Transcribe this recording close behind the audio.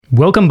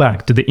Welcome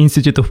back to the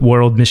Institute of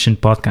World Mission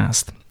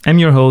podcast. I'm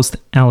your host,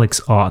 Alex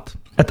Ott.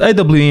 At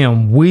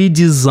IWM, we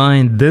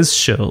designed this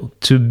show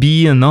to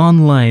be an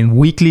online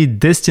weekly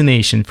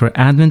destination for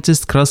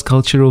Adventist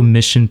cross-cultural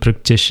mission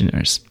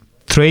practitioners,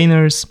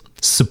 trainers,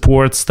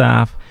 support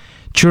staff,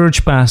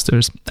 church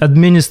pastors,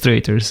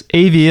 administrators,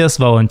 AVS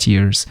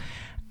volunteers,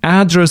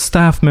 ADRA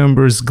staff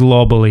members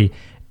globally,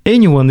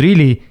 anyone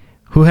really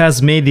who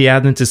has made the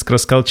Adventist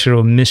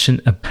cross-cultural mission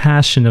a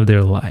passion of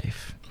their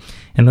life.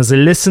 And as a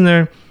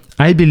listener,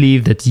 I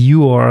believe that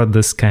you are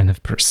this kind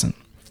of person.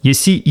 You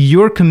see,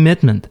 your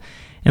commitment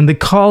and the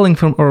calling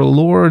from our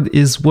Lord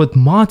is what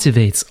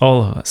motivates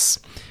all of us,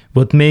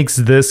 what makes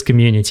this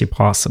community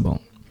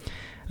possible.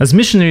 As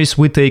missionaries,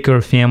 we take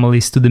our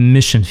families to the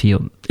mission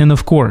field. And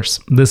of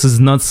course, this is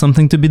not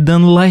something to be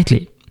done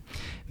lightly.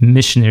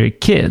 Missionary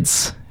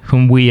kids,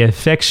 whom we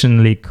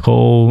affectionately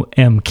call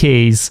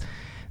MKs,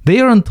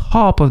 they are on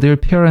top of their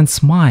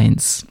parents'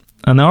 minds,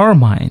 and our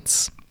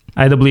minds.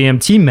 IWM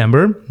team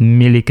member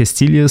Millie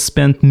Castillo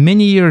spent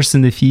many years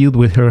in the field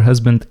with her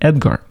husband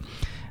Edgar.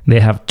 They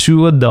have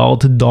 2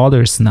 adult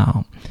daughters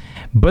now.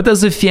 But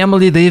as a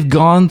family, they've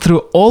gone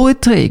through all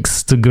it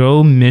takes to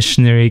grow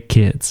missionary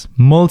kids.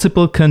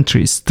 Multiple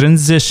countries,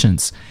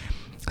 transitions,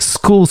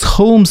 schools,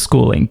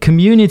 homeschooling,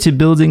 community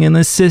building, and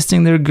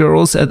assisting their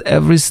girls at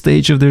every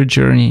stage of their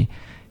journey.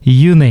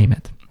 You name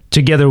it.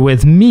 Together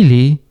with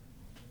Millie,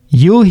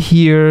 you'll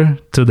hear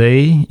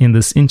today in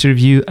this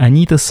interview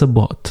Anita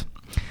Sabot.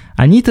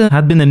 Anita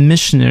had been a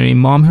missionary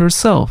mom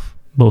herself.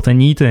 Both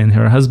Anita and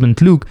her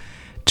husband Luke,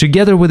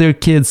 together with their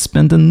kids,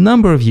 spent a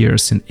number of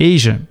years in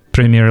Asia,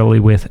 primarily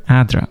with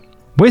ADRA.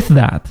 With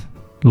that,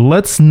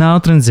 let's now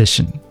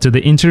transition to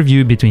the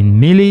interview between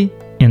Millie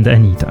and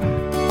Anita.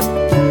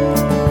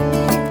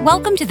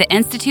 Welcome to the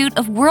Institute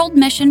of World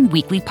Mission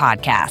Weekly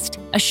Podcast,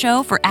 a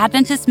show for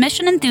Adventist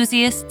mission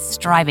enthusiasts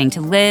striving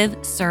to live,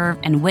 serve,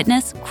 and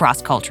witness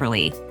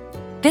cross-culturally.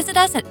 Visit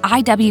us at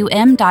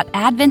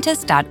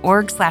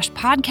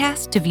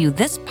iwm.adventist.org/podcast to view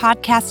this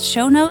podcast's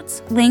show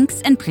notes,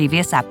 links, and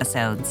previous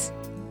episodes.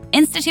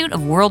 Institute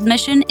of World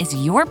Mission is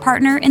your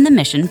partner in the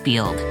mission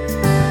field.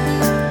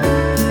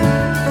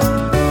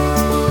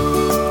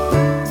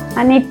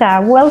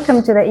 Anita,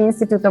 welcome to the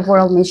Institute of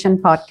World Mission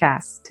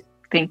podcast.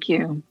 Thank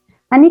you.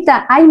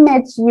 Anita, I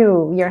met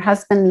you, your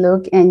husband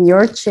Luke, and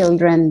your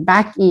children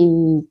back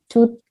in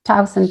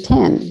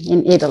 2010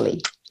 in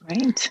Italy.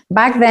 Right.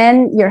 Back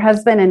then, your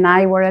husband and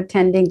I were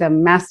attending the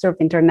Master of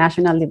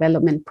International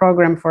Development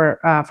program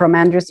from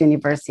Andrews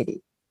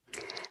University.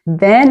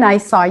 Then I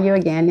saw you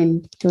again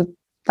in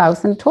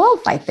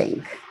 2012, I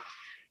think.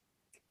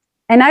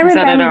 And I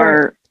remember. That at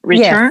our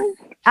return?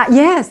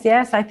 Yes.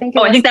 I think.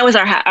 I think that was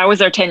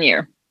our 10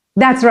 year.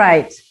 That's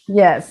right.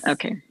 Yes.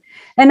 Okay.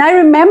 And I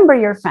remember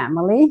your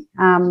family.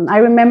 I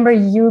remember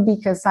you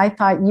because I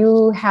thought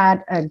you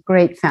had a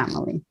great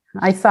family.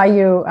 I saw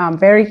you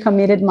very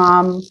committed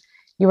mom.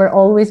 You were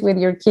always with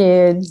your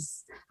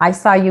kids. I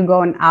saw you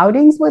go on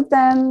outings with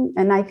them,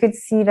 and I could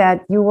see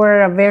that you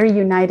were a very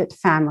united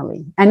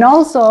family. And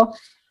also,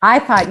 I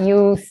thought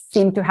you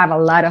seemed to have a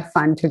lot of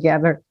fun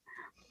together.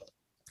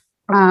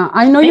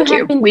 I know Thank you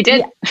have been. We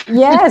did.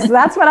 Yes,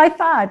 that's what I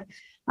thought.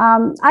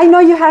 I know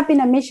you have been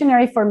a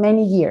missionary for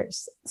many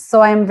years,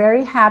 so I am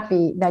very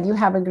happy that you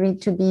have agreed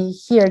to be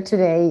here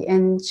today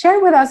and share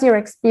with us your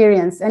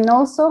experience and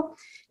also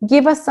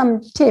give us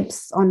some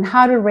tips on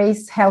how to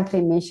raise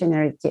healthy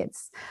missionary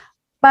kids.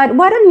 But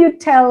why don't you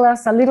tell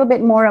us a little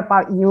bit more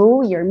about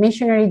you, your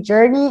missionary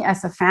journey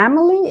as a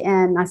family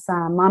and as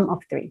a mom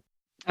of 3?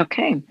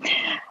 Okay.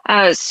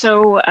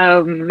 So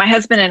my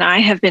husband and I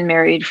have been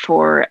married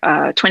for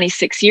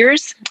 26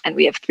 years, and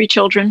we have 3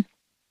 children.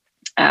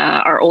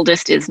 Our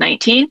oldest is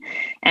 19,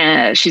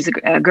 and she's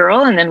a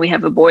girl, and then we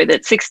have a boy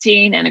that's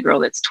 16 and a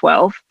girl that's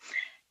 12.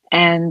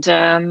 And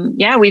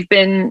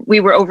we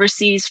were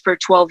overseas for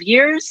 12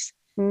 years.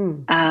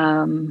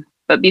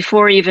 But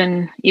before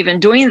even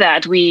doing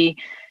that, we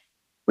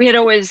had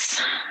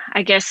always,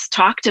 I guess,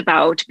 talked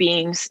about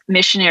being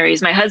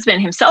missionaries. My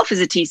husband himself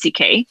is a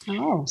TCK.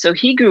 Oh. So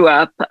he grew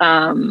up,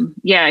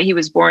 he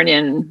was born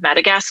in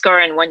Madagascar,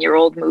 and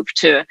 1-year-old moved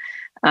to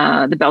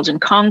the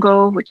Belgian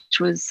Congo, which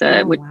was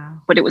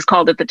what it was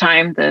called at the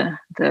time, the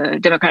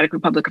Democratic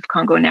Republic of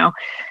Congo now.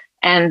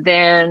 And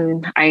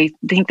then I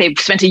think they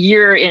spent a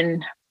year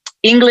in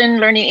England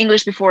learning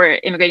English before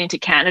immigrating to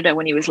Canada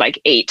when he was like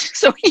 8.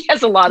 So he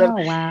has a lot of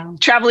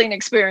traveling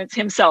experience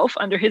himself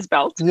under his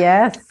belt.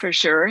 Yes, for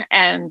sure.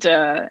 And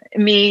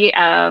me,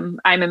 I'm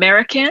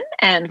American.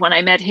 And when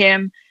I met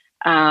him,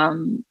 I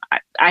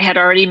had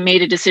already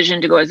made a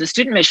decision to go as a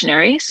student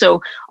missionary.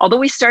 So although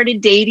we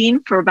started dating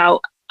for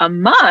about a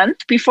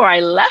month before I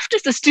left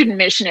as a student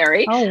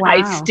missionary,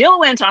 I still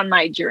went on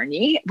my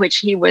journey, which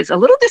he was a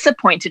little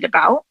disappointed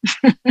about.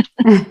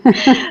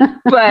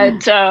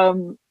 But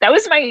that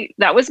was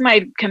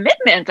my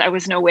commitment. There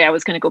was no way I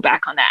was going to go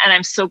back on that. And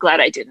I'm so glad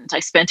I didn't.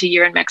 I spent a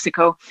year in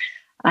Mexico.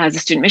 as a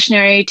student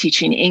missionary,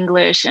 teaching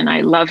English, and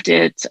I loved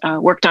it.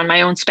 Worked on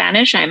my own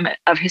Spanish. I'm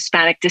of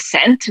Hispanic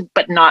descent,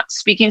 but not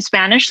speaking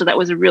Spanish. So that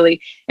was a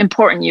really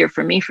important year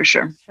for me, for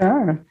sure.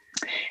 Sure.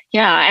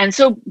 Yeah. And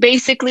so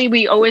basically,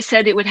 we always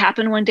said it would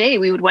happen one day.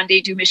 We would one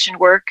day do mission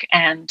work.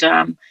 And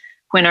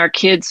when our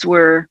kids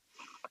were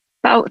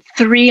about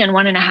 3 and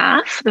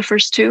 1.5, the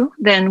first two,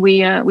 then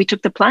we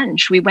took the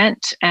plunge. We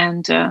went,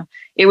 and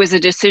it was a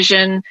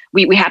decision.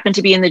 We happened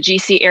to be in the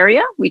GC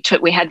area. We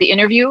had the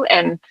interview,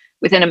 and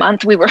within a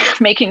month we were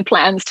making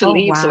plans to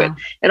leave. Wow. So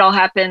it all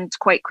happened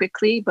quite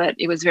quickly, but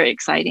it was very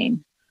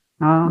exciting.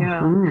 Oh,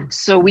 yeah.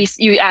 So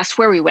you asked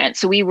where we went.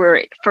 So we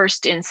were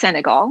first in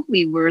Senegal.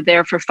 We were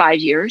there for 5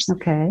 years.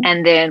 Okay.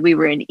 And then we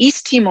were in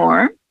East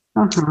Timor.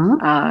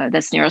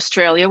 That's near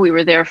Australia. We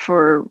were there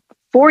for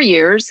 4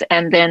 years,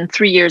 and then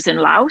 3 years in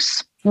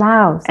Laos.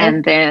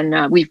 And then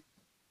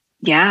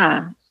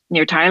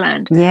near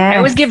Thailand. Yes. I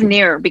always give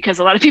near because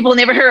a lot of people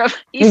never hear of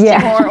East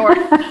Timor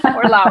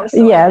or Laos.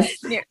 So yes.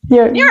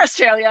 Near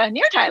Australia,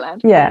 near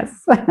Thailand.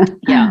 Yes.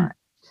 Yeah.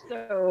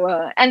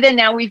 So, and then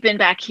now we've been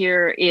back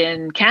here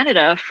in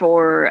Canada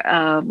for,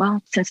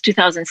 since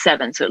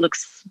 2007. So it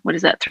looks, what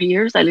is that, 3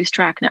 years? I lose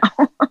track now.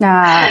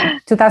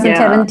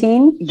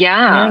 2017?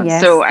 Yeah.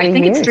 Yes, so I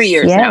think it's 3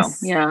 years now.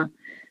 Yes. Yeah.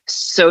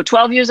 So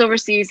 12 years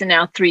overseas and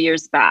now 3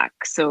 years back.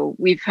 So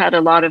we've had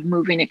a lot of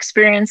moving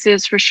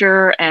experiences for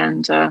sure.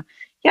 And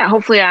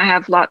hopefully I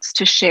have lots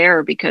to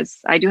share because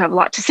I do have a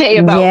lot to say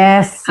about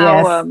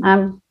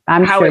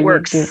I'm how sure it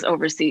works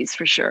overseas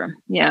for sure.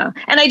 Yeah.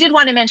 And I did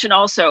want to mention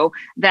also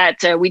that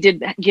we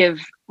did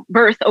give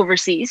birth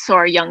overseas. So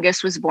our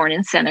youngest was born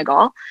in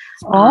Senegal.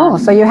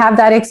 So you have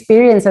that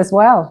experience as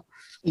well.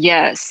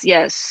 Yes.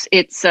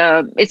 It's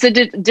a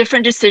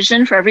different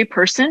decision for every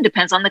person.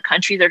 Depends on the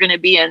country they're going to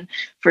be in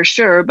for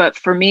sure. But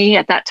for me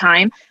at that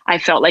time, I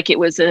felt like it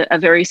was a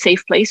very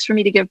safe place for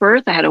me to give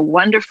birth. I had a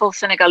wonderful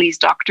Senegalese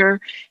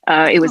doctor.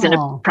 It was in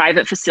a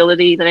private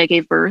facility that I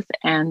gave birth.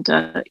 And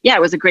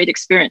it was a great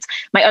experience.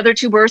 My other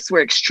 2 births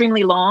were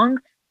extremely long.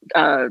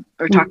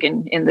 We're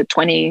talking in the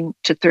 20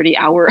 to 30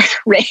 hour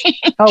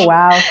range. Oh,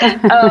 wow.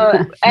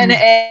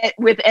 and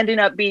with ending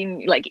up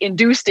being like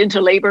induced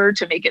into labor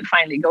to make it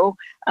finally go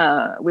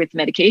with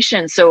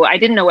medication. So I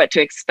didn't know what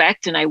to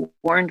expect. And I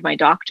warned my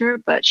doctor,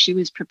 but she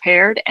was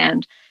prepared.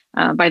 And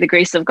by the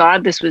grace of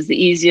God, this was the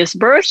easiest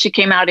birth. She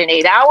came out in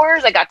 8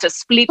 hours. I got to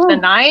sleep the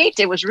night.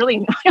 It was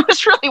really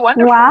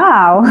wonderful.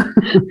 Wow.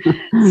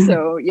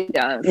 So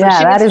yeah. So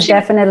that is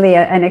definitely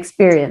an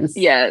experience.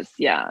 Yes.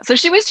 Yeah. So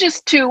she was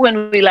just 2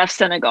 when we left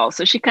Senegal.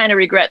 So she kind of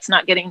regrets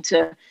not getting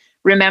to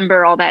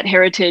remember all that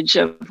heritage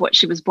of what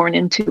she was born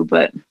into.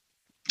 But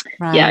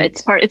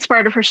it's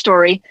part of her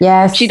story.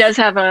 Yes. She does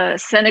have a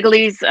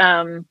Senegalese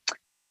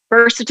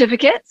birth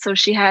certificate. So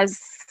she has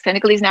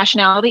Senegalese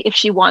nationality if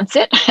she wants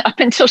it up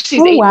until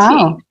she's 18.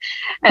 Wow.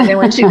 And then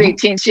when she's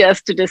 18, she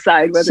has to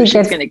decide whether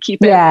she's going to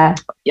keep it.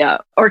 Yeah.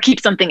 Or keep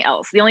something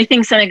else. The only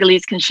thing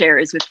Senegalese can share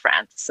is with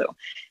France. So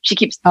she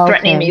keeps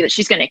threatening me that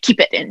she's going to keep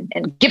it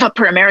and give up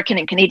her American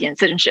and Canadian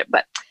citizenship.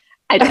 But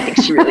I don't think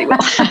she really will.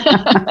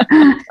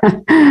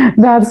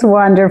 That's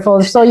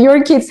wonderful. So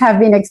your kids have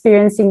been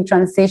experiencing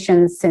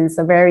transitions since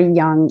a very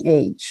young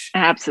age.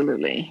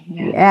 Absolutely.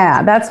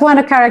 Yeah, that's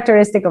one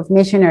characteristic of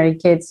missionary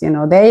kids.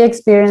 They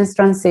experience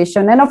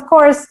transition. And of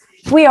course,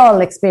 we all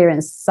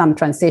experience some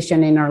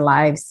transition in our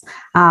lives.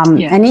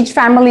 And each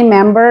family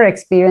member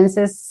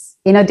experiences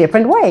in a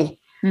different way.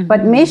 Mm-hmm.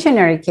 But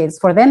missionary kids,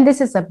 for them,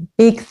 this is a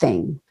big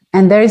thing.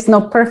 And there is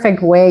no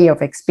perfect way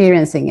of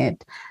experiencing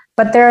it.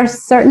 But there are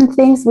certain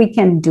things we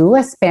can do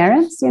as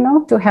parents,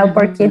 to help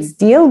our kids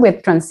deal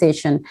with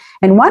transition.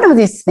 And one of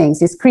these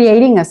things is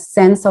creating a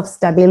sense of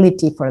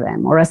stability for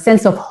them or a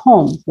sense of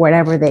home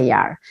wherever they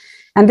are.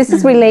 And this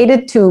is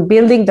related to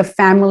building the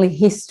family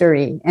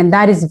history. And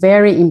that is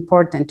very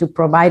important to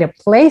provide a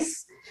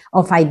place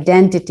of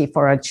identity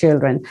for our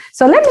children.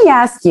 So let me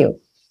ask you,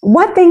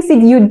 what things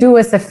did you do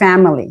as a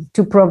family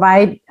to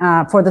provide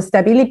for the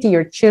stability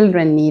your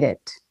children needed?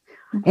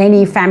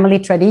 Any family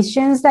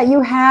traditions that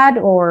you had,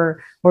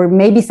 or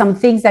maybe some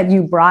things that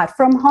you brought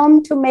from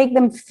home to make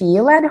them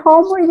feel at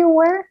home where you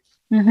were?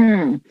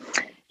 Mm-hmm.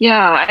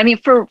 Yeah, I mean,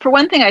 for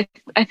one thing,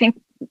 I think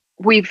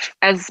we've,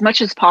 as much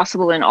as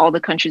possible in all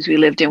the countries we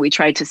lived in, we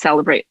tried to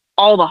celebrate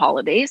all the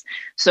holidays.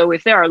 So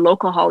if there are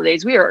local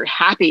holidays, we are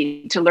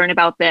happy to learn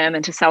about them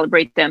and to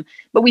celebrate them.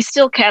 But we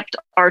still kept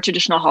our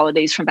traditional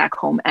holidays from back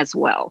home as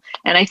well.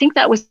 And I think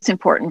that was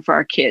important for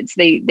our kids.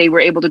 They were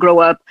able to grow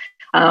up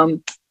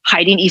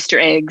hiding Easter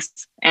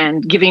eggs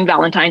and giving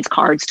Valentine's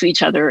cards to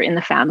each other in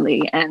the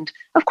family, and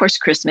of course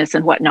Christmas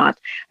and whatnot.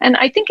 And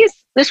I think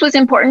this was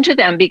important to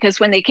them because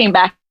when they came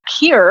back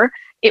here,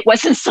 it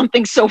wasn't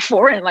something so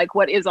foreign, like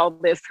what is all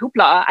this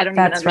hoopla? I don't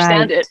even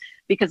understand it,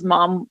 because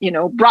mom,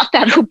 brought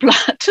that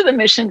hoopla to the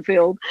mission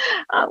field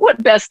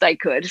what best I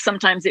could.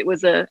 Sometimes it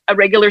was a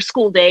regular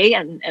school day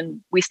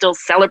and we still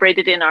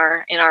celebrated in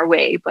our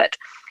way, but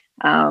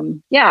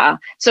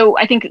so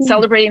I think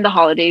celebrating the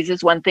holidays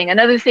is one thing.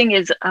 Another thing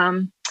is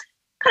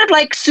kind of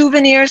like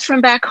souvenirs from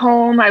back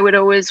home. I would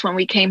always, when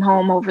we came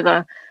home over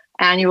the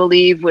annual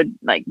leave, would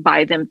like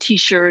buy them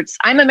T-shirts.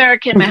 I'm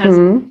American, my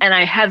husband, and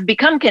I have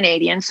become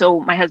Canadian.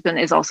 So my husband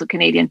is also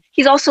Canadian.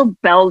 He's also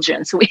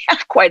Belgian. So we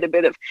have quite a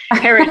bit of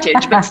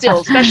heritage, but still,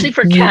 especially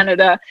for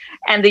Canada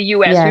and the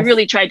US, we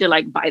really tried to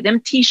like buy them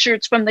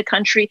T-shirts from the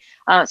country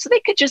so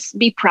they could just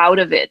be proud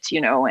of it,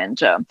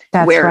 and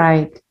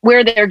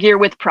wear their gear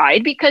with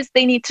pride, because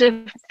they need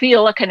to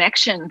feel a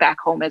connection back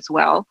home as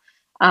well.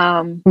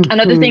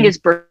 Another thing is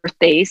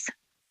birthdays.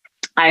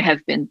 I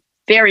have been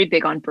very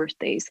big on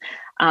birthdays.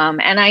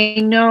 And I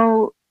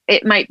know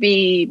it might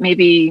be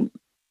maybe,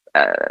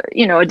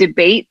 a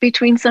debate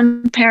between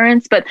some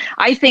parents, but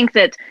I think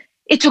that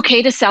it's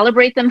okay to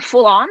celebrate them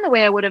full on the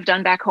way I would have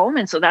done back home.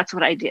 And so that's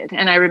what I did.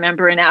 And I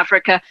remember in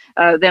Africa,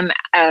 when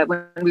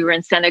we were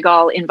in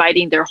Senegal,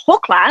 inviting their whole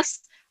class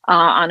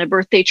on a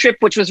birthday trip,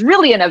 which was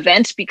really an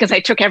event because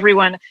I took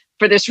everyone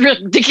for this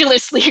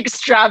ridiculously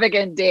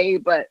extravagant day,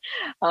 but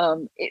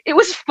it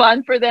was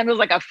fun for them. It was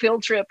like a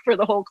field trip for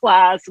the whole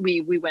class.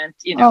 We went,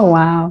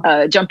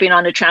 jumping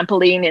on a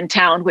trampoline in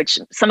town, which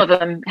some of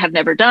them have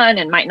never done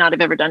and might not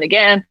have ever done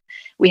again.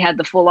 We had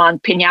the full-on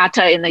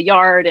piñata in the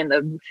yard and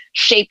the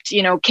shaped,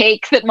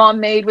 cake that mom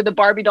made with a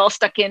Barbie doll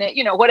stuck in it,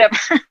 whatever.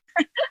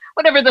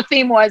 Whatever the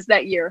theme was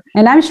that year.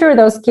 And I'm sure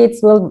those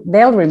kids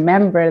they'll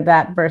remember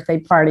that birthday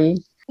party.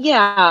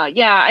 Yeah.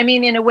 I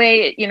mean, in a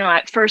way,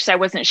 at first I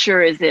wasn't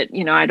sure, is it,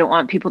 I don't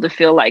want people to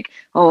feel like,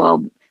 oh,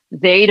 well,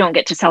 they don't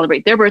get to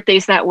celebrate their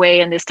birthdays that way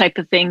and this type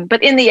of thing.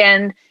 But in the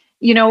end,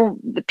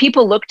 the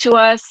people look to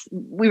us.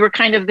 We were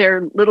kind of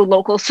their little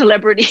local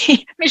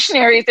celebrity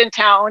missionaries in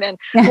town, and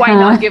why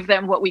not give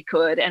them what we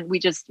could? And we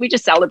just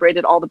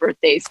celebrated all the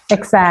birthdays.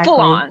 Exactly. Full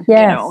on,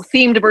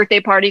 themed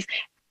birthday parties.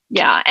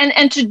 Yeah.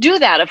 And to do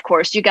that, of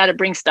course, you got to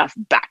bring stuff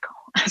back.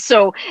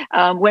 So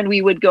when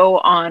we would go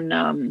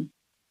on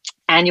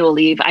annual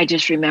leave, I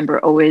just remember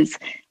always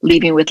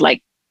leaving with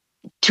like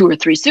 2 or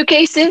 3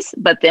 suitcases,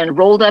 but then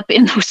rolled up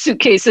in those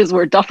suitcases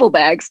were duffel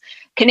bags,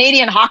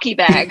 Canadian hockey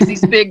bags,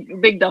 these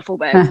big duffel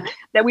bags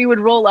that we would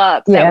roll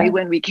up. That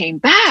when we came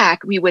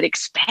back, we would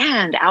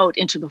expand out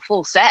into the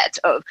full set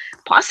of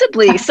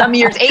possibly some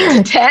years 8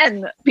 to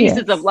 10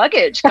 pieces of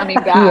luggage coming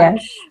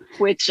back,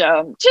 which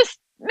just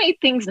made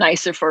things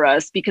nicer for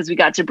us, because we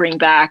got to bring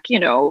back,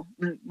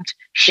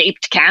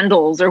 shaped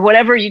candles or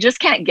whatever you just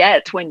can't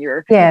get when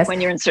you're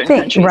in certain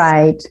countries.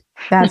 Right.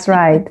 That's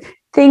right.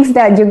 Things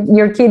that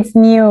your kids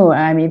knew,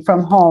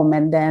 from home,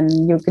 and then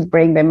you could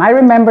bring them. I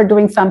remember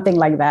doing something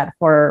like that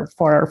for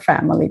our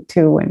family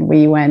too when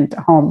we went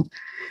home.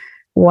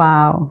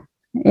 Wow.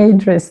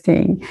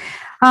 Interesting.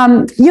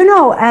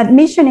 At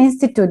Mission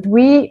Institute,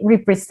 we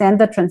represent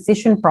the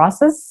transition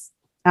process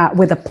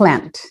with a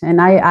plant.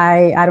 And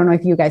I don't know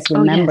if you guys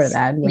remember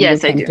that when you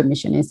came to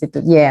Mission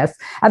Institute. Yes.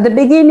 At the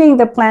beginning,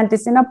 the plant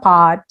is in a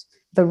pot.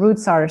 The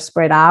roots are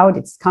spread out.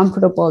 It's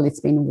comfortable. It's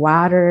been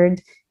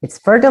watered. It's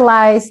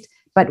fertilized.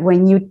 But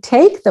when you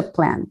take the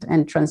plant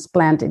and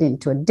transplant it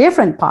into a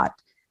different pot,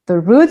 the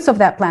roots of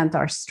that plant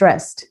are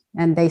stressed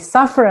and they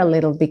suffer a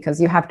little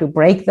because you have to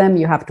break them.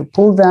 You have to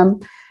pull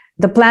them.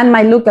 The plant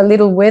might look a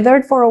little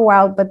withered for a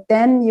while, but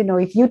then,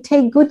 if you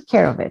take good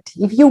care of it,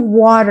 if you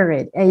water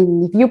it,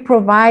 and if you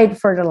provide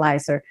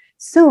fertilizer,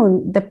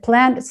 soon the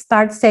plant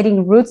starts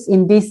setting roots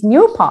in this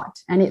new pot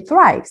and it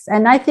thrives.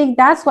 And I think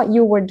that's what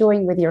you were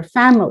doing with your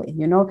family.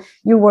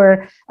 You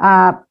were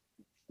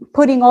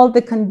putting all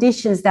the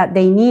conditions that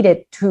they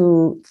needed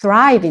to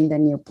thrive in the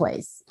new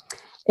place.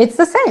 It's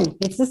the same.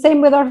 It's the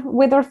same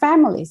with our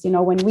families.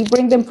 When we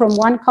bring them from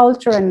one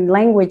culture and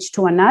language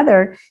to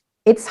another,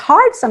 it's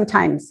hard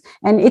sometimes.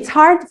 And it's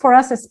hard for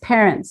us as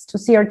parents to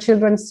see our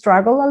children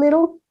struggle a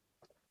little.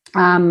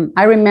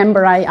 I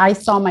remember I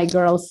saw my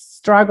girls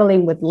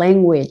struggling with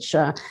language,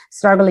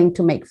 struggling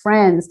to make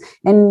friends.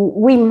 And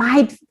we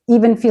might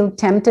even feel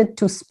tempted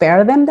to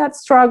spare them that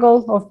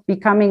struggle of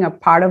becoming a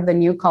part of the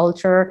new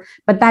culture.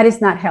 But that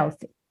is not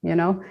healthy,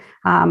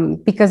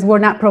 because we're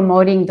not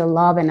promoting the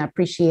love and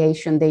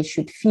appreciation they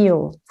should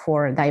feel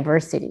for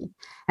diversity.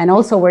 And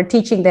also we're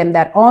teaching them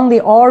that only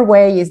our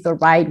way is the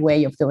right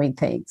way of doing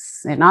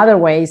things and other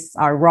ways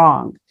are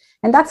wrong.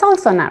 And that's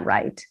also not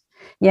right.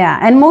 Yeah.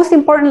 And most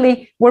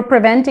importantly, we're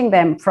preventing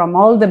them from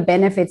all the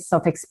benefits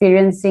of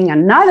experiencing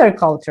another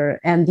culture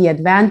and the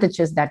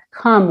advantages that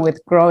come with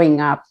growing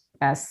up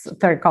as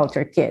third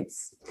culture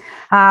kids.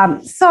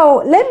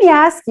 So let me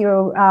ask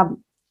you,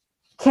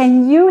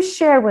 can you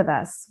share with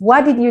us,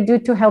 what did you do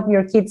to help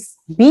your kids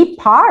be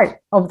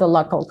part of the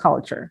local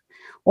culture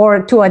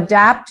or to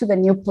adapt to the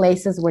new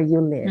places where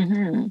you live?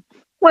 Mm-hmm.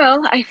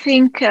 Well, I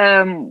think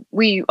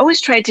we always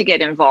tried to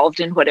get involved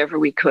in whatever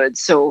we could.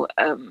 So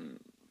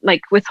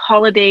like with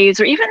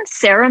holidays or even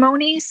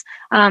ceremonies,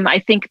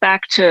 I think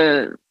back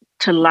to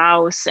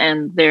Laos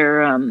and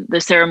their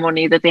the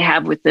ceremony that they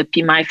have with the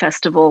Pimai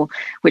festival,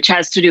 which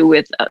has to do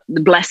with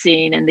the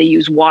blessing, and they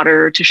use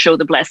water to show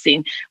the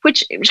blessing,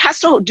 which has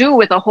to do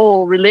with a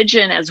whole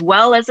religion as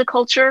well as a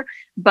culture.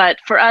 But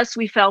for us,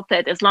 we felt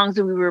that as long as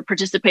we were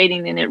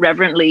participating in it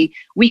reverently,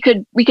 we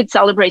could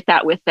celebrate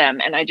that with them.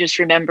 And I just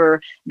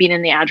remember being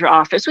in the ADRA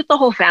office with the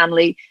whole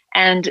family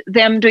and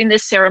them doing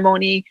this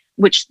ceremony,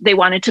 which they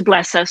wanted to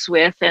bless us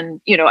with,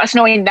 and us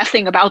knowing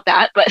nothing about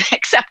that, but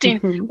accepting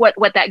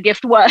what that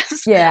gift was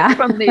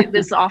from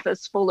this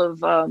office full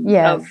of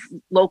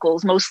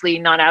locals, mostly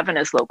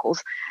non-Adventist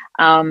locals.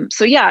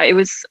 So yeah, it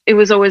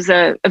was always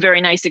a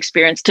very nice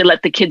experience to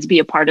let the kids be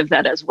a part of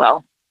that as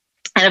well.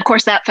 And of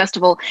course, that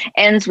festival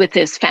ends with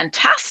this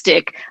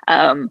fantastic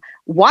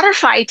water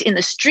fight in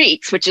the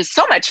streets, which is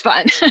so much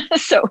fun.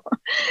 So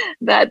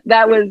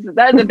that was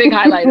a big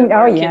highlight of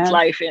our kids'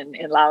 life in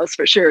Laos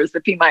for sure, is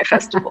the Pi Mai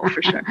festival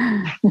for sure.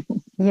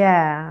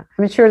 Yeah,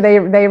 I'm sure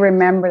they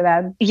remember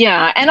that.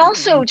 Yeah, and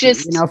also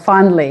just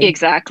fondly.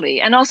 Exactly,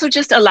 and also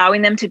just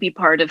allowing them to be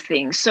part of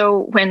things.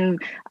 So when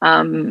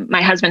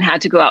my husband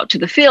had to go out to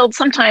the field,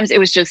 sometimes it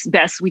was just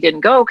best we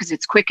didn't go because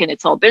it's quick and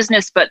it's all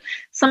business. But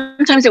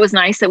sometimes it was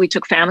nice that we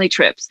took family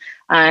trips,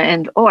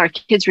 and our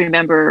kids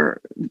remember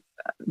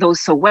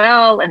those so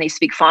well, and they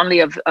speak fondly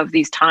of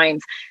these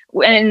times.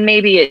 And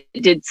maybe it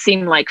did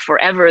seem like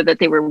forever that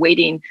they were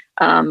waiting,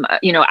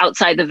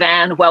 outside the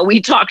van while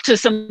we talked to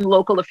some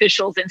local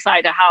officials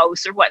inside a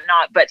house or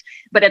whatnot.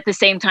 But at the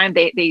same time,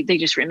 they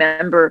just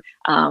remember,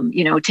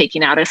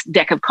 taking out a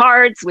deck of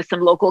cards with some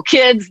local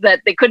kids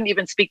that they couldn't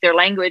even speak their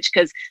language,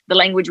 because the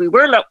language we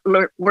were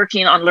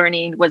working on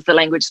learning was the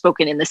language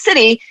spoken in the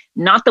city,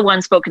 not the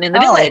one spoken in the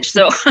village.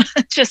 So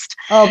just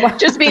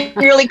being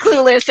really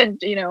clueless,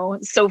 and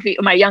Sophie,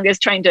 my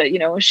youngest, trying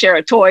to share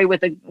a toy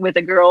with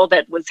a girl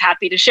that was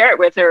happy to share it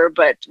with her,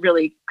 but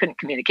really couldn't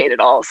communicate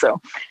at all.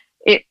 So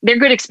they're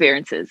good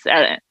experiences.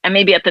 And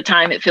maybe at the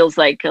time it feels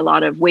like a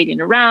lot of waiting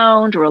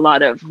around, or a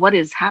lot of what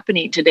is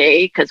happening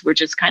today, because we're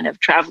just kind of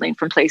traveling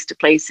from place to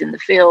place in the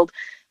field.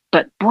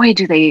 But boy,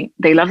 do they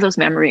love those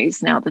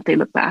memories now that they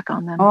look back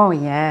on them. Oh,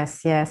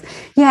 yes.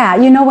 Yeah,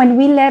 when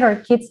we let our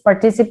kids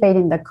participate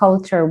in the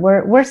culture,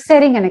 we're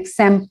setting an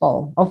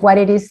example of what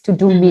it is to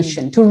do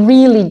mission, to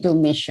really do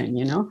mission,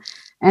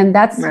 And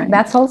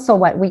that's also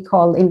what we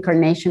call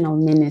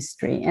incarnational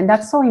ministry. And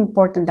that's so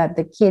important that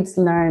the kids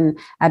learn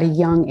at a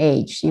young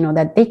age,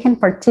 that they can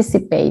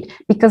participate,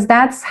 because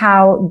that's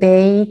how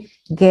they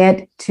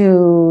get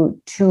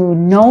to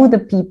know the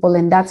people,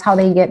 and that's how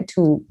they get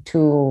to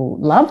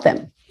love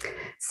them.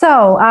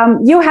 So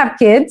you have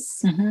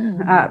kids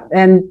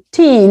and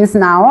teens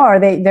now, or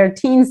they're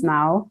teens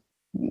now,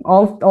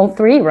 all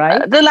three,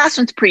 right? The last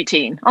one's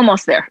preteen,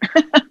 almost there.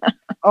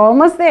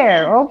 Almost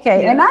there.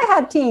 Okay. Yeah. And I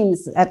had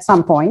teens at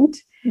some point.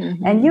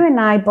 And you and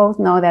I both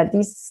know that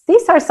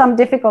these are some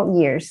difficult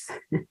years.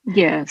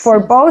 Yes. For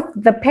both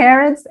the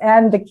parents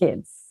and the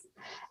kids.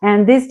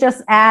 And this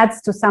just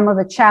adds to some of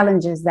the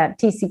challenges that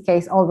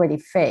TCKs already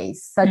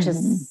face, such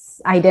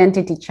as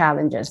identity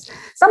challenges.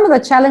 Some of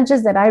the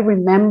challenges that I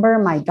remember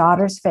my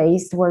daughters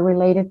faced were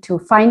related to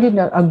finding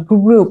a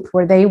group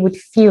where they would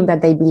feel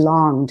that they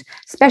belonged,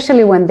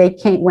 especially when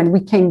we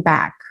came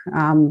back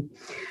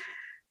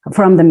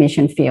from the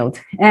mission field,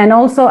 and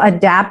also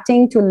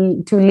adapting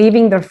to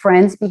leaving their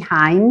friends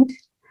behind,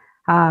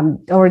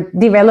 or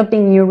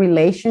developing new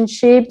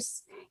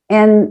relationships.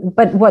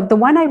 But the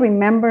one I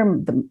remember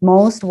the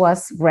most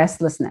was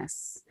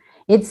restlessness.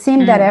 It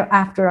seemed that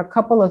after a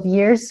couple of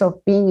years of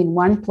being in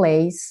one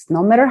place,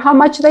 no matter how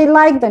much they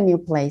liked the new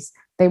place,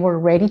 they were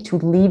ready to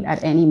leave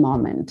at any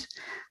moment.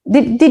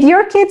 Did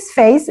your kids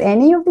face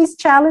any of these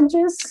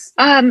challenges?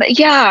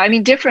 Yeah, I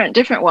mean,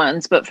 different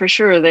ones, but for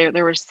sure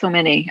there were so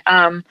many.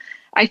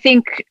 I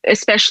think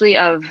especially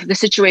of the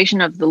situation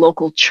of the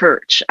local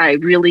church, I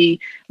really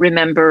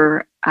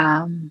remember,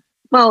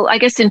 well, I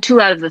guess in 2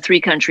 out of the 3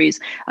 countries,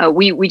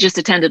 we just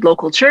attended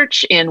local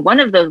church. In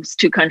one of those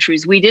 2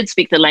 countries, we did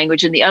speak the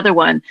language. In the other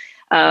one,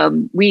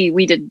 we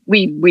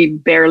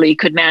barely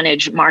could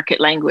manage market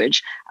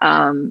language.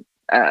 In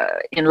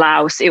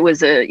Laos, it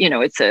was a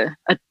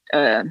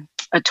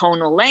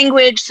tonal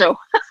language, so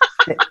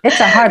it's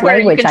a hard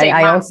language.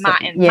 I also, ma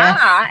and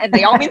ma, and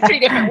they all mean 3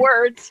 different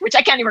words, which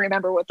I can't even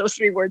remember what those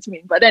 3 words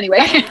mean. But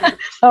anyway,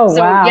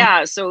 wow.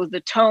 Yeah, so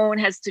the tone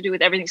has to do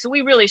with everything. So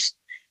we really,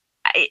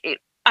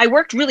 I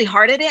worked really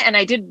hard at it, and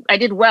I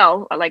did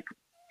well. Like,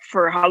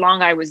 for how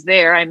long I was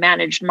there, I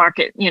managed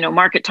market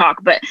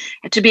talk, but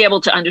to be able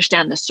to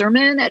understand the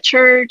sermon at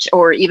church,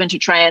 or even to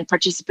try and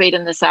participate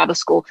in the Sabbath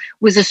school,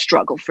 was a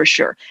struggle for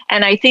sure.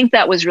 And I think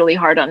that was really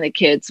hard on the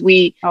kids.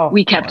 We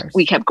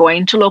kept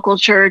going to local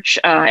church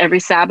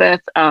every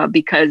Sabbath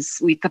because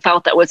we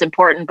felt that was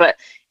important, but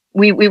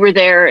we were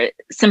there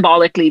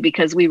symbolically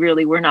because we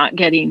really were not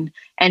getting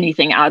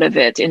anything out of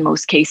it in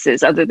most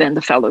cases other than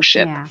the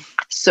fellowship. Yeah.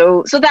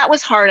 So that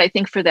was hard, I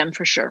think, for them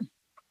for sure.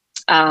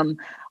 And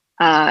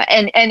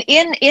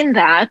in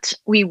that,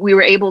 we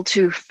were able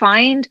to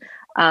find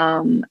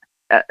a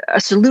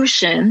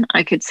solution,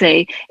 I could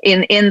say,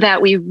 in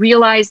that we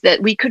realized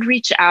that we could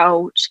reach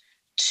out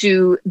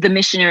to the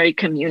missionary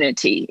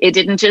community. It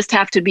didn't just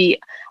have to be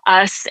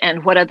us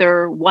and what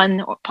other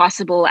one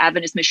possible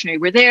Adventist missionary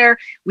were there.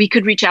 We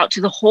could reach out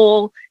to the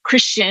whole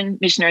Christian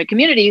missionary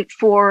community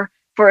for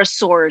a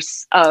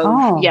source of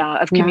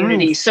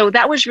community. Nice. So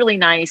that was really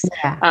nice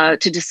to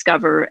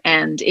discover,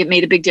 and it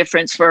made a big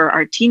difference for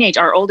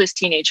our oldest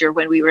teenager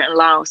when we were in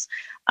Laos.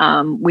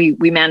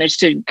 We managed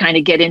to kind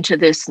of get into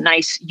this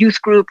nice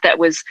youth group that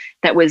was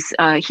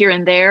here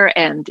and there,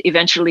 and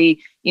eventually,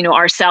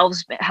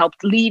 ourselves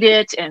helped lead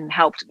it and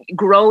helped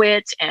grow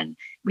it, and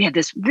we had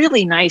this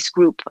really nice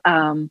group.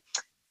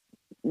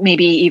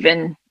 Maybe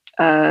even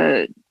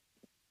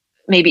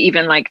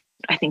like,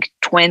 I think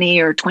 20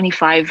 or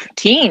 25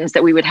 teens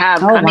that we would have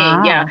coming.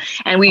 Wow. Yeah.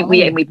 And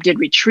we did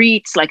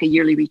retreats, like a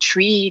yearly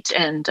retreat,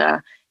 and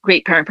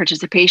great parent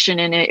participation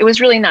in it. It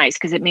was really nice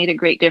because it made a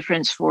great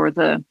difference for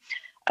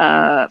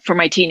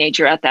my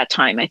teenager at that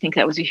time. I think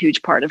that was a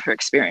huge part of her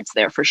experience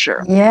there for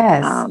sure.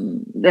 Yes.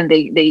 Then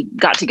they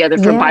got together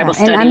for Bible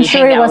study. And I'm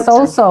sure it was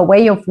also a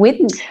way of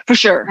witness. For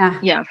sure.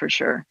 Yeah, for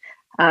sure.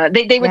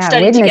 They would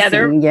study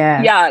together.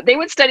 Yes. Yeah, they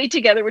would study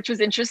together, which was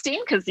interesting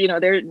because,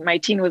 my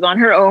teen was on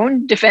her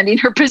own defending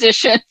her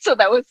position. So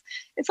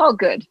it's all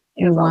good.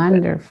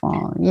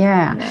 Wonderful.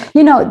 Yeah.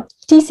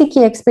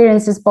 TCK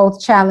experience is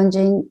both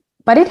challenging,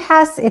 but it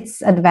has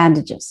its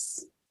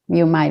advantages.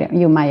 You might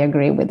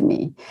agree with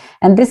me.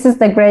 And this is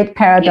the great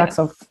paradox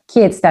of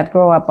kids that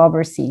grow up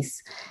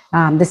overseas.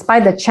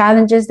 Despite the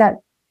challenges that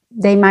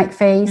they might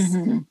face,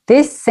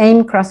 this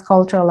same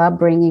cross-cultural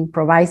upbringing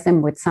provides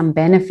them with some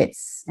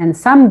benefits and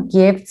some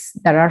gifts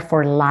that are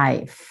for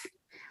life.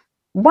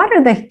 What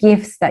are the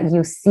gifts that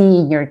you see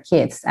in your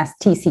kids as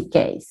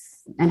TCKs?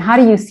 And how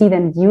do you see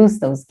them use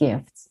those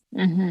gifts?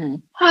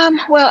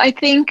 Well, I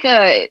think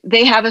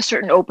they have a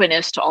certain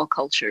openness to all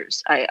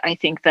cultures. I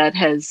think that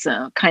has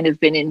kind of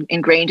been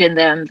ingrained in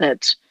them,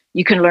 that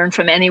you can learn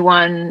from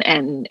anyone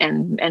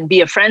and be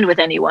a friend with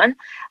anyone.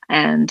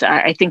 And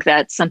I think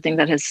that's something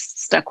that has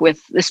stuck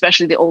with,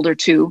 especially the older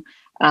two.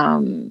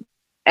 And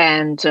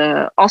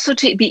also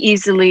to be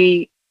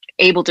easily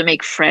able to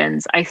make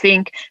friends. I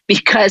think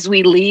because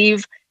we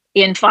leave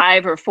in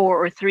 5 or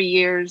 4 or 3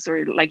 years,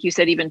 or like you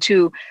said, even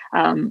 2,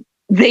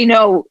 they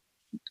know,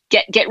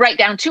 get right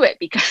down to it,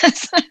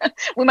 because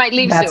we might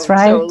leave That's soon.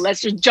 Right. So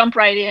let's just jump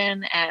right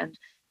in and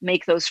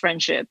make those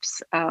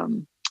friendships.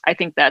 I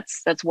think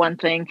that's one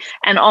thing.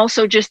 And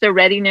also just the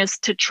readiness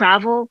to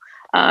travel.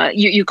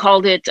 You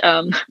called it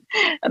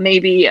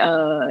maybe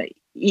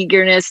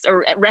eagerness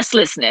or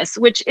restlessness,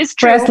 which is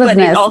true. Restlessness,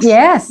 but it also,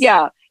 yes.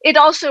 Yeah. It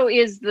also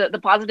is the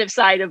positive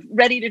side of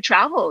ready to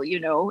travel.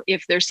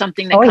 If there's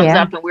something that comes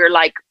up and we're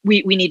like,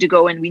 we need to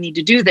go and we need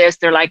to do this,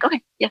 they're like,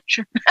 okay, yeah,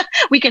 sure.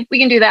 we can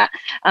do that.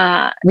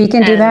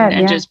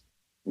 And just,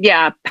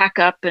 pack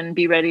up and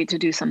be ready to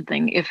do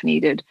something if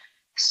needed.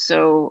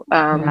 So,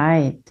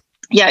 right.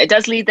 Yeah, it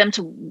does lead them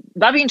to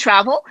loving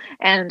travel.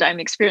 And I'm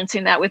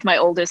experiencing that with my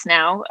oldest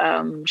now.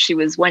 She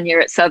was 1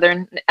 year at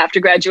Southern after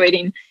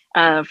graduating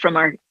from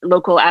our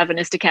local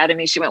Adventist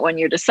Academy. She went 1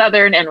 year to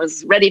Southern and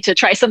was ready to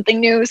try something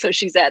new. So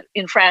she's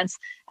in France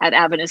at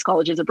Adventist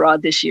Colleges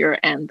Abroad this year.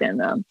 And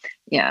then,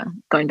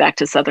 going back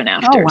to Southern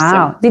after. Oh,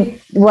 wow. So.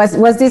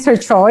 Was this her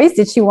choice?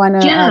 Did she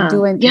want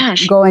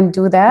to go and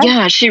do that?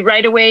 Yeah,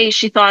 right away,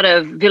 she thought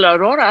of Villa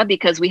Aurora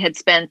because we had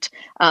spent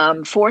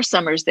 4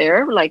 summers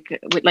there,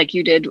 like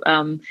you did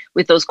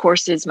with those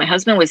courses my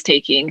husband was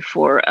taking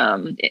for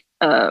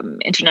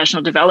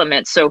international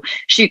development. So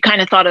she kind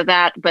of thought of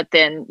that. But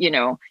then,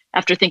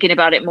 after thinking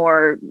about it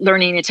more,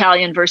 learning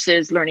Italian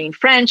versus learning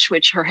French,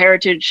 which her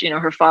heritage,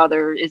 her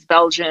father is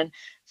Belgian,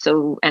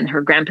 and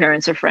her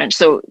grandparents are French.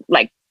 So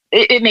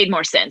it made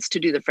more sense to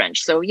do the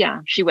French. So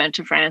yeah, she went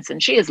to France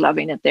and she is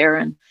loving it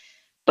there.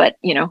 But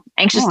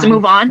anxious to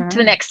move on to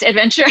the next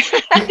adventure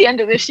at the end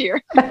of this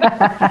year.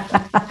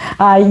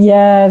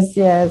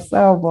 Yes.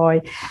 Oh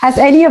boy. Has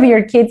any of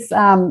your kids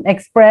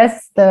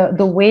expressed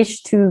the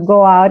wish to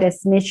go out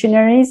as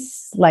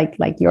missionaries, like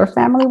your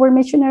family were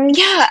missionaries?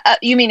 Yeah.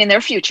 You mean in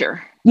their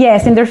future?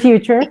 Yes, in their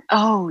future.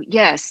 Oh,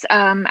 yes.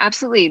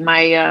 Absolutely.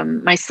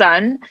 My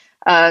son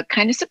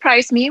kind of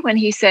surprised me when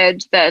he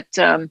said that,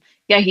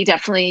 he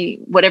definitely,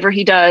 whatever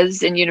he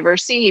does in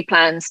university, he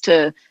plans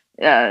to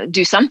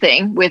do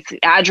something with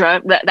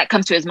ADRA. That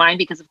comes to his mind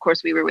because, of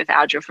course, we were with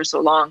ADRA for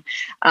so long.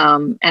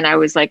 And I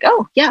was like,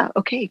 oh, yeah,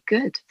 okay,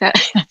 good. That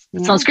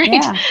sounds great.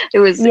 Yeah. It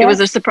was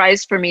a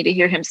surprise for me to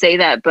hear him say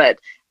that, but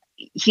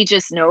he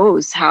just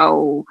knows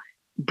how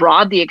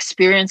broad the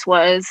experience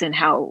was and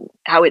how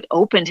it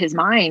opened his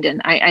mind.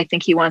 And I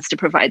think he wants to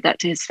provide that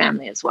to his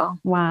family as well.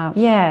 Wow.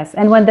 Yes.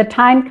 And when the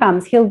time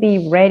comes, he'll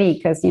be ready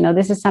because,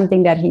 this is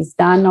something that he's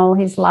done all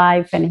his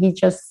life. And he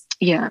just,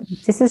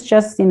 this is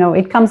just,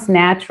 it comes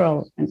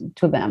natural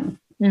to them.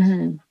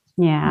 Mm-hmm.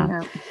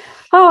 Yeah.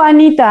 Oh,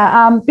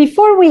 Anita,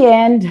 before we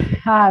end,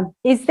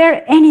 is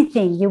there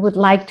anything you would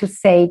like to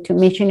say to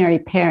missionary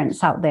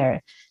parents out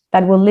there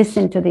that will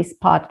listen to this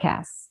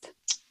podcast?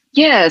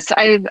 Yes,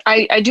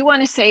 I do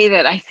want to say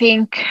that I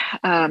think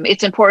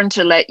it's important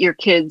to let your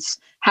kids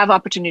have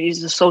opportunities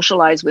to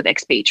socialize with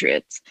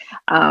expatriates.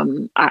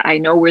 I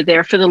know we're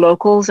there for the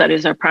locals. That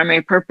is our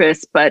primary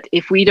purpose. But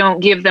if we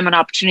don't give them an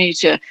opportunity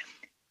to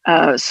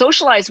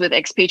socialize with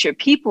expatriate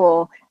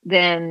people,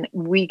 then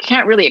we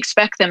can't really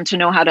expect them to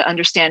know how to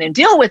understand and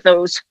deal with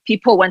those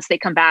people once they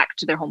come back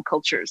to their home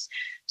cultures.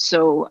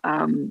 So,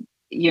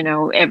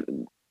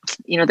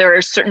 there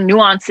are certain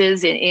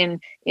nuances in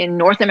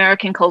North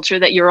American culture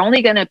that you're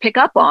only going to pick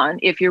up on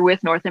if you're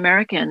with North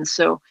Americans.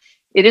 So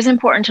it is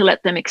important to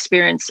let them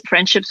experience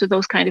friendships with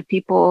those kind of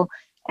people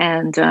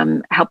and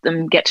help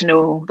them get to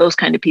know those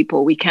kind of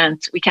people. We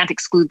can't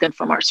exclude them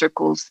from our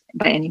circles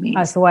by any means.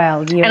 As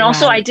well. And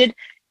also I did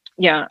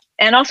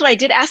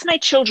ask my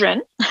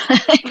children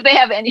if they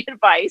have any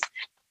advice.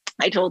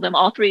 I told them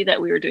all three that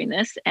we were doing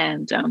this,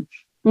 and so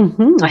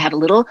I have a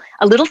little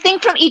thing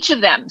from each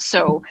of them.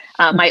 So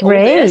my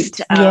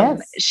oldest,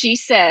 she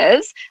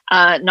says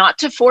not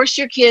to force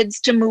your kids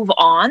to move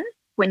on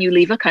when you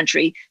leave a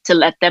country, to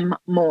let them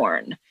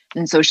mourn.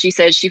 And so she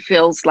says she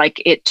feels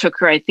like it took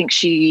her, I think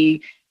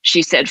she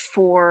said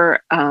 4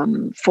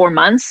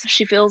 months,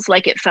 she feels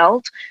like it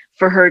felt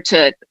for her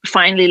to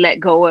finally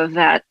let go of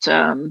that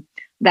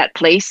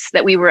place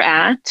that we were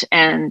at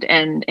and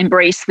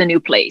embrace the new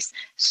place.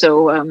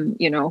 So,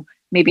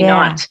 maybe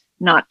not,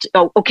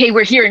 okay,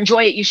 we're here,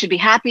 enjoy it, you should be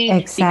happy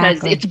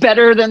because it's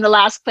better than the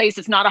last place.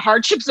 It's not a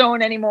hardship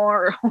zone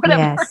anymore, or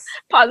whatever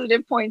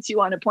positive points you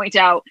want to point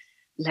out.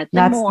 Let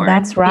them mourn.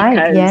 That's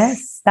right.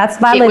 Yes. That's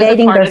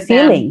validating their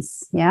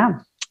feelings.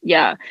 Yeah.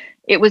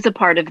 It was a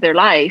part of their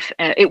life.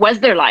 It was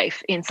their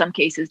life in some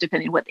cases,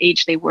 depending on what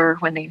age they were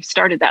when they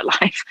started that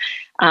life.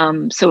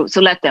 So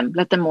let them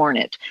mourn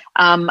it.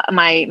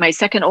 My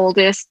second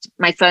oldest,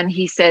 my son,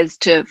 he says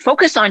to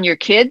focus on your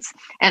kids.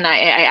 And I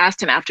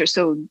asked him after,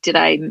 so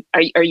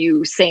are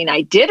you saying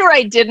I did or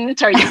I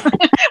didn't? Are you,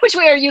 which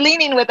way are you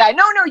leaning with that?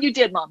 No, you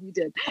did, Mom, you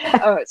did.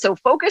 So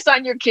focus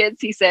on your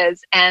kids, he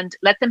says, and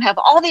let them have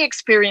all the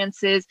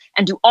experiences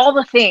and do all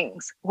the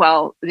things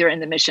while they're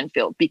in the mission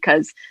field,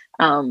 because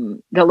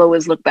they'll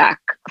always look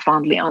back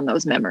fondly on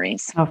those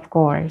memories. Of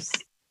course.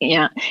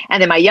 Yeah. And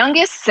then my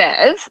youngest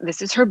says,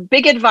 this is her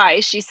big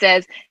advice. She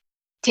says,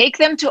 take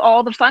them to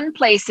all the fun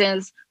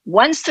places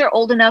once they're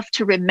old enough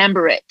to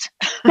remember it.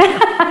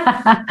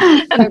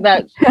 And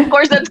that, of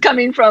course, that's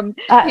coming from,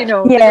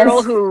 the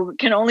girl who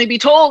can only be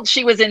told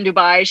she was in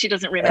Dubai. She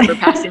doesn't remember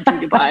passing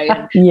through Dubai.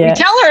 And we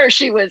tell her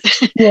she was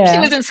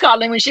in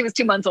Scotland when she was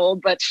 2 months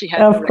old, but she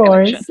had no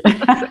recollection.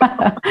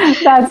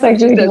 That's a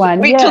good one.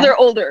 Wait till they're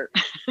older.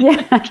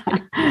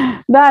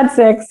 That's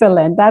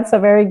excellent. That's a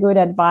very good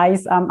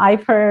advice.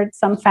 I've heard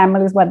some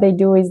families, what they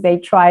do is they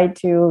try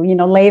to,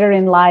 later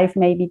in life,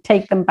 maybe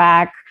take them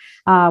back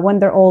when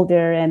they're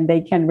older and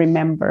they can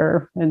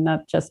remember, and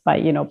not just by,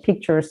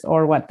 pictures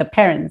or what the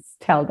parents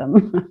tell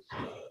them.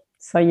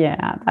 So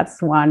yeah,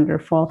 that's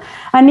wonderful.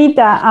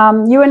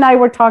 Anita, you and I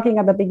were talking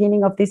at the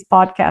beginning of this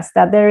podcast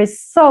that there is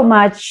so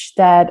much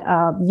that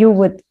you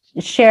would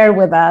share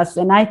with us.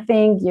 And I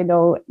think,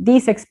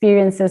 these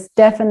experiences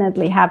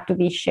definitely have to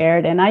be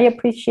shared. And I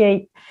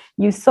appreciate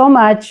you so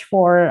much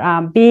for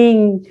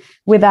being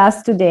with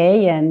us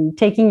today and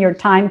taking your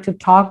time to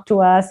talk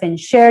to us and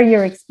share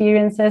your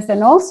experiences,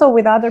 and also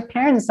with other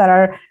parents that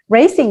are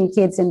raising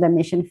kids in the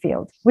mission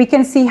field. We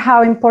can see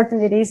how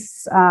important it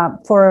is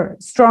for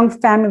strong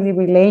family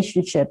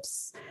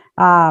relationships.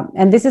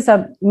 And this is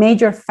a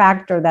major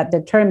factor that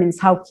determines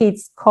how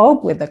kids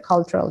cope with the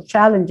cultural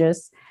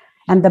challenges.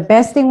 And the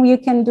best thing you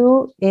can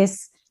do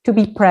is to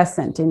be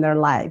present in their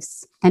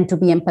lives and to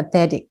be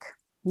empathetic.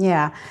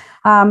 Yeah.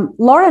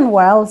 Lauren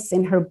Wells,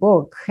 in her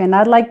book, and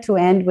I'd like to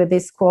end with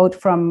this quote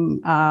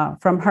from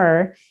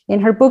her. In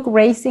her book,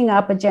 Raising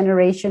Up a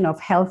Generation of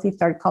Healthy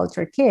Third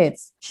Culture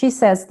Kids, she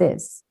says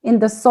this: in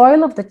the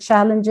soil of the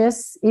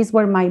challenges is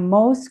where my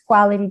most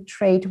quality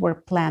traits were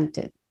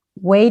planted,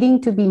 waiting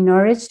to be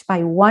nourished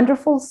by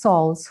wonderful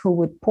souls who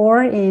would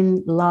pour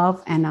in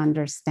love and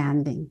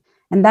understanding.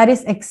 And that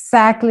is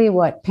exactly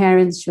what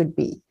parents should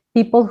be.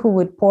 People who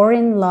would pour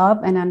in love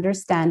and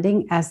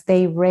understanding as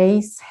they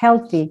raise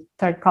healthy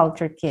third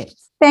culture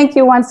kids. Thank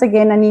you once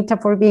again, Anita,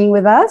 for being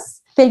with us.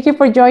 Thank you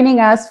for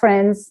joining us,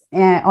 friends,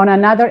 on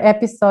another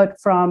episode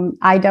from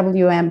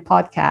IWM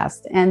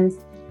Podcast, and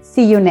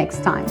see you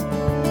next time.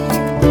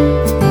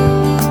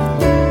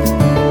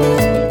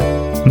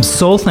 I'm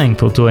so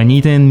thankful to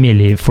Anita and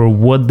Millie for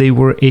what they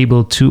were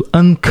able to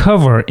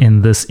uncover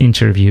in this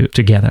interview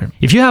together.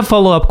 If you have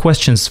follow-up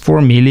questions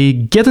for Millie,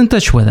 get in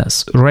touch with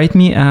us. Write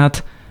me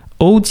at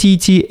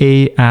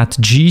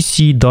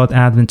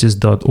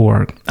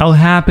otta@gc.adventist.org. I'll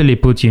happily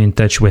put you in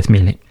touch with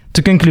Millie.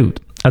 To conclude,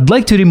 I'd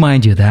like to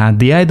remind you that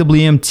the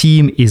IWM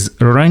team is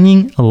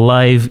running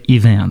live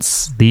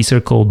events. These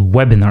are called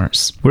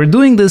webinars. We're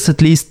doing this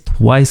at least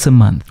twice a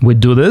month. We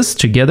do this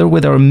together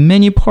with our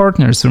many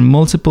partners from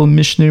multiple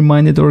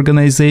missionary-minded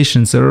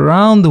organizations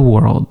around the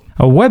world.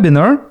 A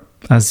webinar,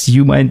 as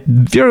you might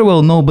very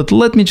well know, but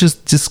let me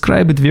just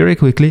describe it very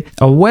quickly.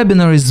 A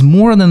webinar is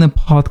more than a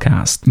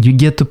podcast. You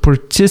get to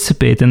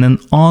participate in an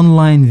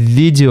online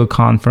video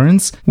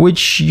conference,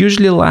 which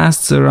usually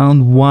lasts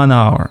around 1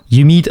 hour.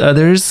 You meet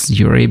others,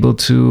 you're able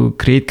to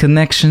create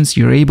connections,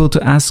 you're able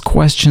to ask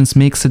questions,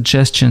 make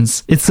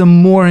suggestions. It's a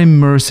more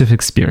immersive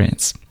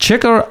experience.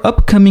 Check our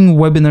upcoming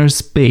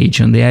webinars page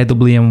on the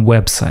IWM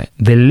website.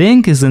 The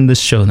link is in the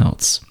show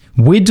notes.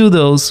 We do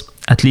those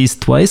at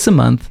least twice a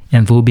month,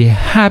 and we'll be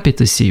happy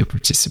to see you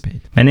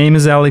participate. My name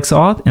is Alex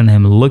Ott, and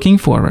I'm looking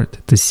forward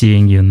to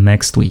seeing you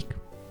next week.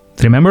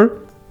 Remember,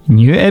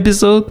 new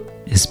episode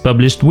is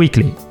published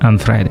weekly on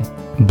Friday.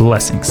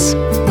 Blessings.